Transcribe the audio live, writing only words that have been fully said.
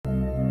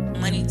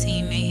Money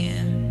Team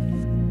Mayhem.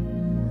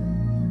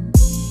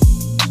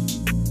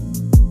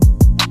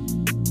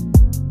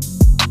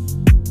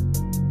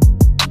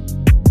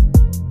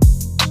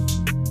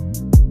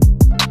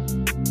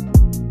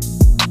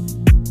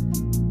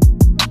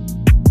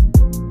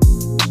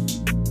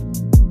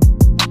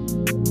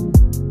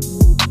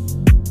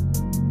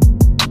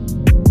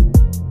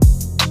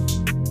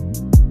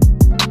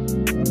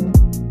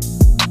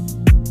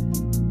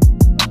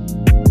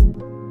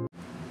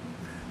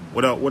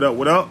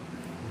 What up?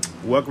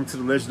 Welcome to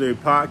the Legendary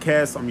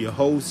Podcast. I'm your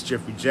host,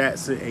 Jeffrey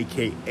Jackson,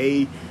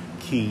 a.k.a.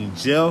 King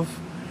Jeff.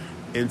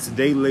 And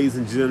today, ladies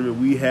and gentlemen,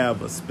 we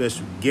have a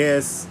special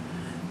guest.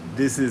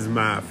 This is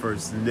my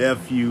first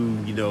nephew.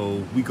 You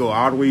know, we go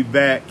all the way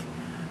back.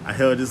 I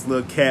held this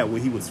little cat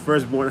when he was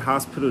first born in the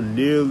hospital.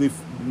 Nearly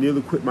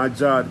quit my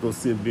job to go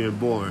see him being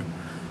born.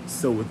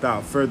 So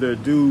without further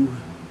ado,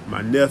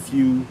 my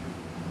nephew,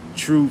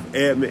 Truth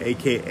Edmond,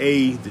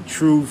 a.k.a. The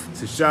Truth,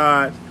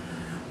 Tashad.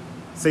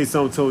 Say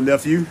something to him,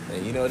 nephew.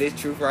 Hey, you know this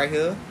truth right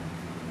here?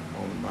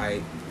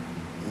 Like,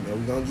 you know,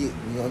 we gonna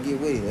get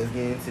with it. Let's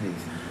get into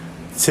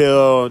this.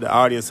 Tell the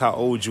audience how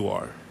old you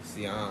are.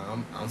 See,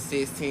 I'm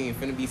 16,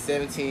 finna be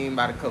 17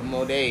 about a couple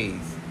more days.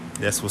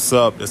 That's what's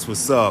up.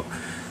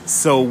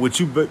 So what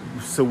you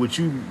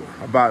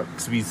about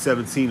to be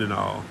 17 and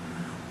all?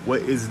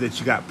 What is it that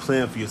you got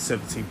planned for your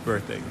 17th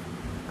birthday?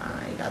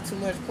 I ain't got too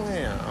much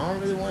planned. I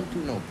don't really want to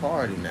do no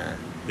party now.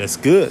 That's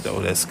good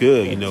though. That's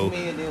good. You know,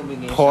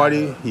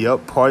 party.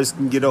 Yep, parties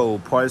can get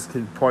old. Parties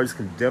can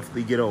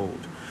definitely get old.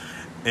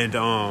 And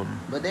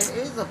but there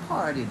is a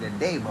party the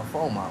day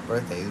before my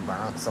birthday,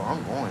 so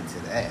I'm going to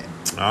that.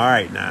 All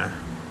right, now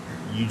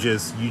you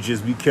just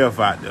be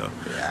careful out there.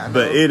 Yeah, I know.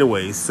 But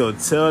anyway, so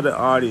tell the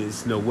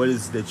audience, you know, what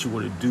is it that you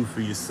want to do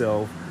for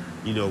yourself.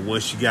 You know,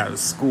 once you got to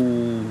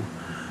school.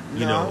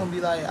 You know, I'm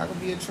gonna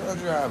be a truck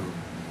driver.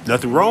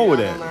 Nothing wrong with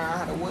that. I learn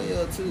how to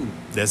weld too.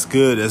 That's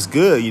good.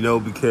 You know,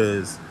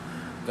 because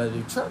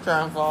the truck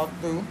driving fall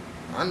through,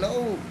 I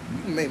know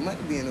you can make money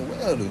being a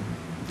welder.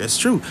 That's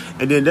true.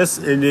 And then that's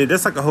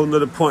like a whole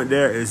nother point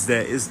there is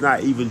that it's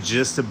not even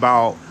just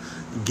about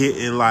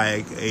getting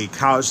like a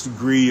college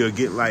degree or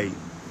get like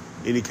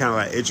any kind of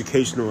like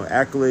educational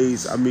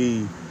accolades. I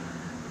mean,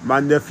 my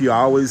nephew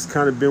always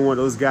kind of been one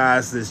of those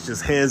guys that's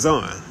just hands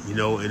on, you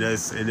know, and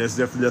there's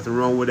definitely nothing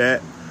wrong with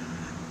that.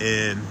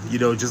 And, you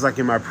know, just like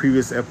in my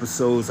previous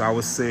episodes, I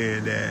was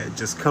saying that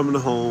just coming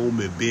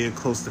home and being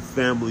close to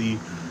family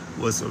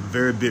was a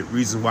very big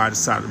reason why I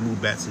decided to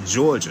move back to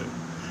Georgia.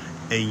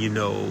 And, you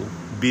know,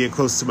 being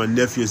close to my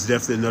nephew is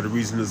definitely another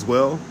reason as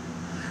well.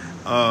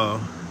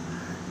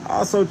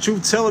 Also,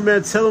 Truth, tell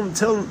him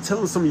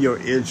some of your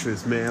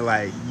interests, man.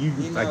 Like you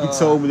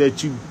told me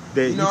that you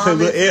play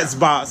with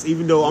Xbox,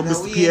 even though I'm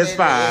Mr. PS5.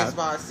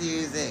 Xbox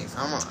Series X.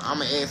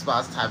 I'm an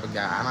Xbox type of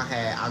guy.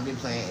 I've been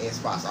playing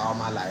Xbox all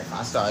my life.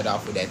 I started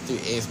off with that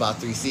Xbox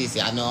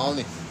 360. I know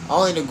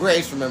only the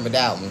greats remember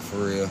that one for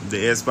real. The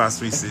Xbox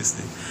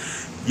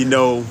 360. You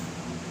know,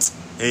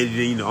 and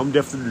you know, I'm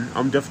definitely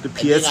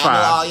PS5. I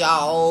know all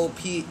y'all old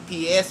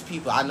PS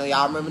people. I know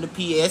y'all remember the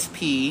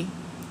PSP.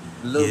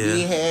 Little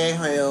big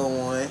handheld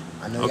one.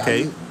 I know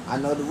y'all. I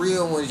know the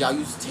real ones. Y'all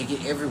used to take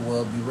it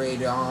everywhere. Be ready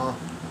to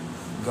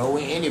go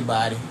with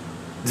anybody.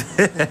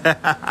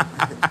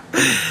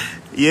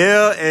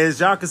 Yeah,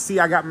 as y'all can see,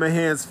 I got my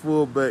hands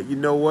full. But you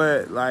know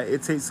what? Like,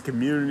 it takes a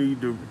community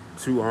to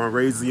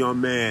raise a young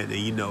man.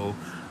 And you know,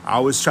 I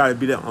always try to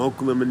be that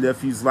uncle in my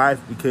nephew's life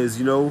because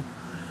you know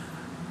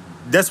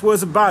that's what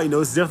it's about. You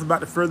know, it's definitely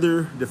about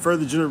the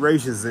further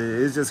generations,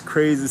 and it's just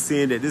crazy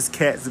seeing that this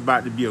cat's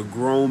about to be a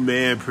grown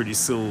man pretty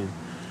soon.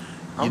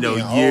 You know,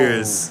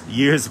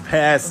 years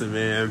passing,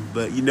 man.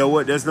 But you know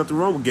what? There's nothing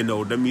wrong with getting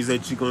older. That means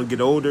that you're gonna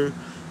get older.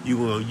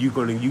 You're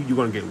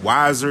gonna get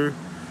wiser.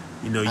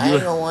 You know,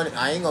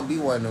 I ain't gonna be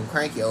one of them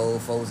cranky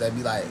old folks that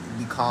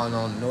be calling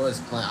on the noise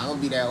plant. I'm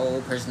gonna be that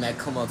old person that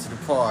come up to the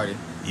party.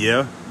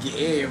 Yeah. Get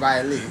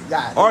everybody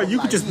lit. Or you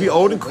could just be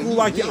old and cool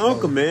like your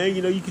uncle, man.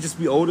 You know, you could just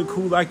be old and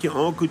cool like your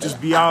uncle.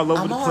 Just be all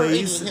over the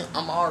place.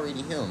 I'm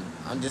already him.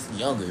 I'm just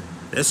younger.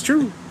 That's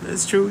true.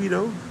 You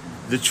know,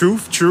 the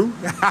truth, true.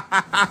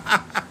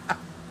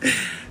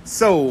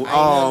 So,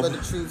 but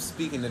the truth,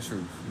 speaking the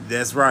truth.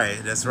 That's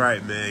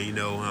right, man. You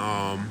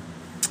know,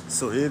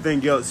 so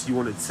anything else you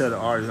want to tell the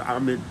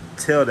audience?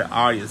 Tell the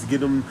audience.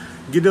 Give them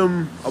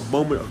a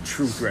moment of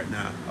truth right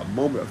now. A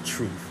moment of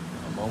truth.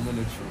 A moment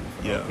of truth.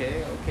 Yeah.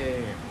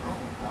 Okay.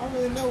 I don't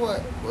really know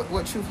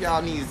what truth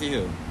y'all need to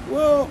hear.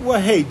 Well,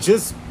 hey,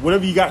 just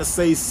whatever you got to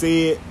say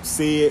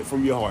it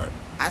from your heart.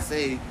 I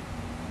say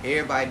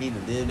everybody need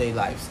to live their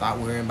life. Stop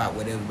worrying about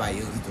what everybody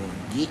else is doing.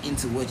 Get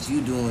into what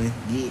you doing.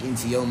 Get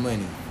into your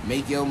money.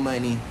 Make your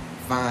money.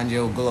 Find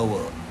your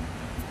glow up.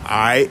 All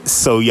right,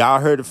 so y'all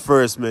heard it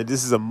first, man.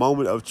 This is a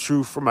moment of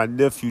truth from my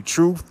nephew,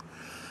 Truth.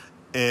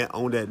 And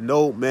on that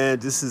note, man,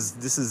 this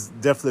is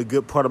definitely a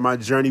good part of my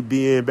journey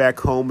being back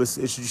home. It's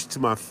introduced to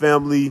my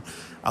family.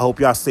 I hope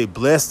y'all stay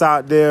blessed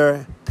out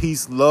there.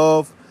 Peace,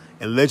 love,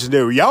 and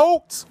legendary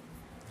yokes.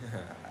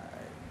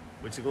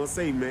 What you gonna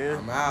say, man?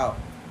 I'm out.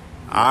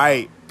 All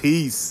right,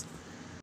 peace.